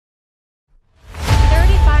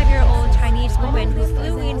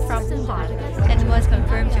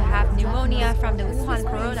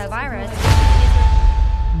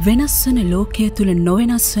වෙනස් වන ලෝකයේ තුල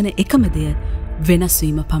නොවෙනස් වන එකම දෙය වෙනස්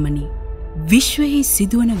වීම පමණි. විශ්වයේ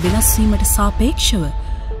සිදුවන වෙනස් වීමට සාපේක්ෂව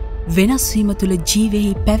වෙනස් වීම තුල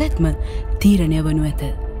ජීවෙහි පැවැත්ම තීරණය වනු ඇත.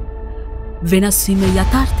 වෙනස් වීම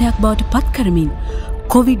යථාර්ථයක් බවට පත් කරමින්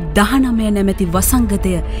COVID-19 නැමැති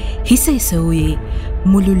වසංගතය හිස වූයේ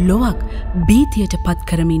මුළු ලොවක් භීතියට පත්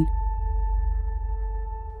කරමින්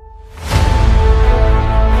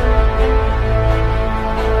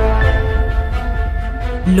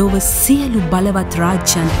ලොව සියලු බලවත්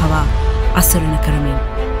රාජ්‍යයන් පවා අසරණ කරමින්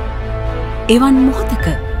එවන් මොහොතක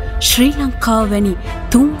ශ්‍රී ලංකාව වැනි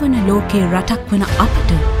තුන්වන ලෝකයේ රටක් වන අපට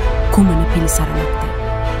කුමන පිළිසරණක්ද?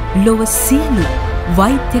 ලොව සියලු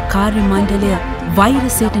වෛද්‍ය කාර්ය මණ්ඩලය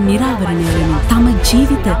වෛරසයට නිරාවරණය වෙමින් තම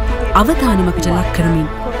ජීවිත අවදානමකට ලක් කරමින්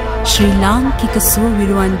ශ්‍රී ලාංකික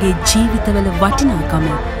සුවවිරුවන්ගේ ජීවිතවල වටිනාකම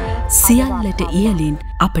සියල්ලට ඉහළින්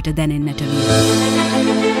අපට දැනෙන්නට විය.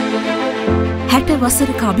 60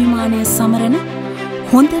 වසරක අභිමානය සමරන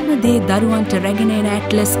හොඳම දේ දරුවන්ට රැගෙන එන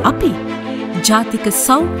ඇට්ලස් අපි ජාතික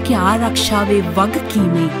සෞඛ්‍ය ආරක්ෂාවේ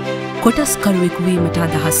වගකීමේ කොටස්කරුවෙකු වීමට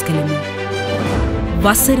අදහස් කළෙමු.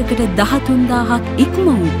 වසරකට 13000ක් ඉක්ම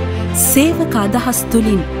වූ සේවක අදහස්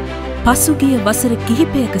තුළින් පසුගිය වසර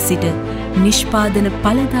කිහිපයක සිට නිෂ්පාදන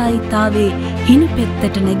ඵලදායීතාවේ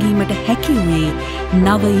හිණිපෙත්තට නැගීමට හැකි වූයේ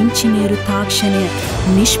නව ඉංජිනේරු තාක්ෂණය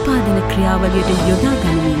නිෂ්පාදන ක්‍රියාවලියට යොදා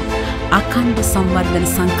ගනිමින් අඛණ්ඩ සංවර්ධන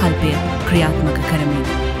සංකල්පය ක්‍රියාත්මක කරමින්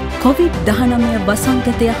COVID-19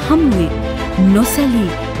 වසංගතය හමුවේ නොසැලී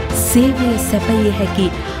සේවය සැපයේ හැකි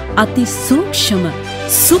අති සූක්ෂම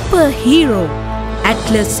super hero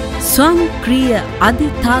Atlas ස්වංක්‍රීය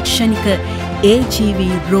අධිතාක්ෂණික AGV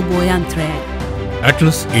robot යන්ත්‍රයයි.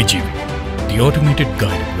 Atlas AGV, the automated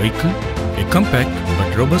guided vehicle, a compact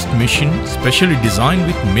but robust machine specially designed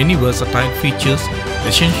with many versatile features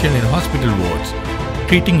essential in hospital wards,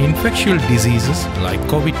 treating infectious diseases like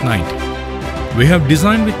COVID-19. We have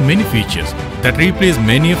designed with many features that replace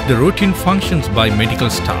many of the routine functions by medical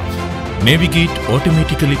staff. Navigate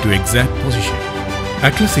automatically to exact position.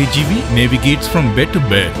 Atlas AGV navigates from bed to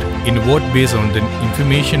bed in a ward based on the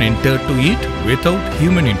information entered to it without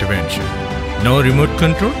human intervention. No remote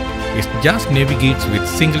control, it just navigates with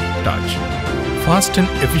single touch. Fast and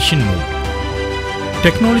efficient mode.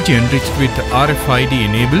 Technology enriched with RFID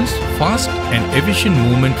enables fast and efficient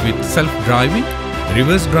movement with self-driving,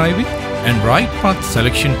 reverse driving and right path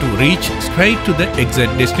selection to reach straight to the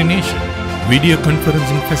exact destination. Video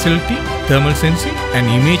conferencing facility, thermal sensing and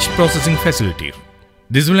image processing facility.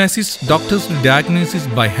 This will assist doctors with diagnosis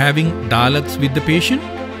by having dialogues with the patient,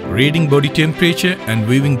 reading body temperature and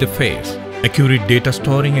viewing the face. Accurate data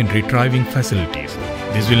storing and retrieving facilities.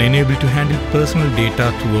 This will enable to handle personal data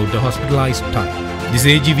throughout the hospitalized time. This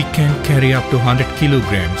AGV can carry up to 100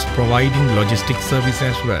 kilograms, providing logistics service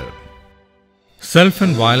as well. Self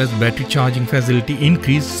and wireless battery charging facility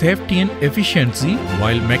increase safety and efficiency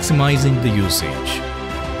while maximizing the usage.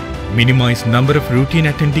 Minimize number of routine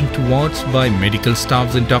attending to wards by medical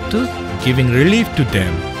staffs and doctors, giving relief to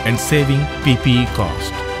them and saving PPE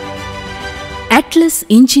cost. Atlas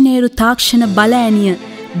ඉංජිනේරු තාක්ෂණ බලඇණිය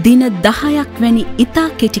දින 10ක් වැනි ඉතා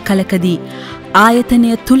කෙටි කලකදී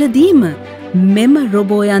ආයතනය තුලදීම මෙම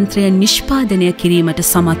robot යන්ත්‍රය නිෂ්පාදනය කිරීමට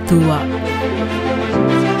සමත් වූවා.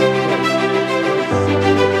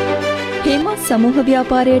 समूह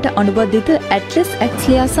व्यापारයට අනුබද්ධිත ඇට්ලස්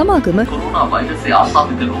ඇක්සිලියා සමාගම කොරෝනා වෛරසය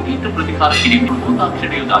ආසාදිත රෝගීන්ට ප්‍රතිකාර කිරීමට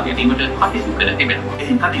තාක්ෂණය යොදා ගැනීමට කටයුතු කර තිබෙනවා.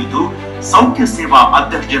 එහි කටයුතු සෞඛ්‍ය සේවා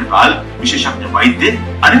අධ්‍යක්ෂ ජෙනරාල් විශේෂඥ වෛද්‍ය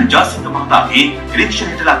අනිල් ජාසිංහ මහතාගේ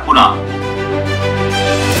නිරීක්ෂණයට ලක් වුණා.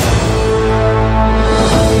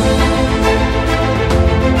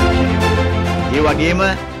 ඒ වගේම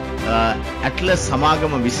ඇට්ලස්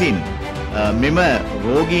සමාගම විසින් මෙම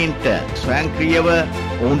රෝගීන්ට ස්වයංක්‍රීයව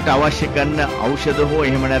ඔවුන්ට අවශ්‍ය කරන ඖෂධ හෝ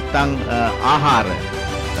එහෙම නැත්නම් ආහාර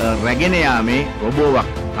රැගෙන යාමේ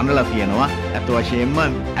රොබෝවක් හඳලා තියෙනවා. අත වශයෙන්ම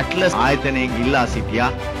ඇට්ලස් ආයතනයේ ගිල්ලා සිටියා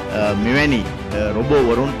මෙවැනි රොබෝ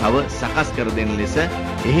වරුන් තව සකස් කර දෙන ලෙස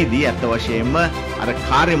එහිදී අත වශයෙන්ම අර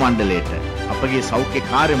කාර්ය මණ්ඩලයට අපගේ සෞඛ්‍ය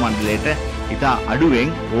කාර්ය මණ්ඩලයට ඉතා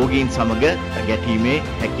අඩුවෙන් රෝගීන් සමග ගැටීමේ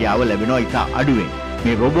හැකියාව ලැබෙනවා. ඉතා අඩුවෙන්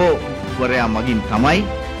මේ රොබෝ වරයා මගින් තමයි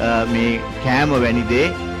මේ කෑම වැනි දේ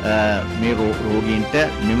මේ රෝගීන්ට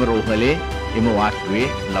මෙම රෝහලේ එම වාට්ටුවේ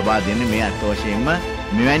ලබා දෙන්න මේ අත් වශයෙන්ම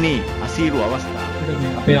මෙවැනි අසීරු අවස්ථා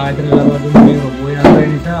අපේ ආයතන ලබා දුන්න මේ රොබෝ යන්ත්‍රය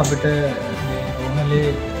නිසා අපිට මේ රෝහලේ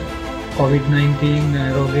COVID-19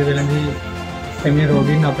 රෝගී වෙලදී එමේ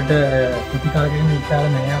රෝගීන් අපිට ප්‍රතිකාර කිරීම විශාල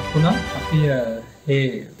මෑයක් වුණා. අපි ඒ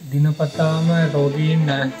දිනපතාම රෝගීන්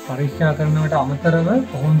පරීක්ෂා කරනවට අමතරව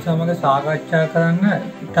ඔවුන් සමග සාකච්ඡා කරන්න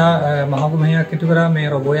ඉතා මහඟු මෙහෙයක් ඉටු කරා මේ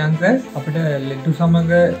රොබෝ යන්ත්‍රය. අපිට ලෙඩ්ඩු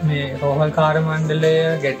සමග මේ රෝහල් කාර්ය මණ්ඩලය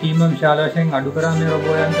ගැටීම විශාල වශයෙන් අඩු කරා මේ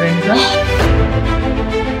රොබෝ යන්ත්‍රය නිසා.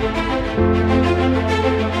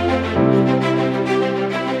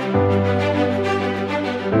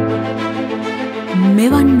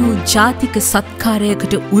 මෙවන් වූ ජාතික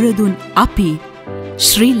සත්කාරයකට උරදුන් අපි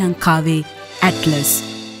ශ්‍රී ලංකාවේ ඇට්ලස්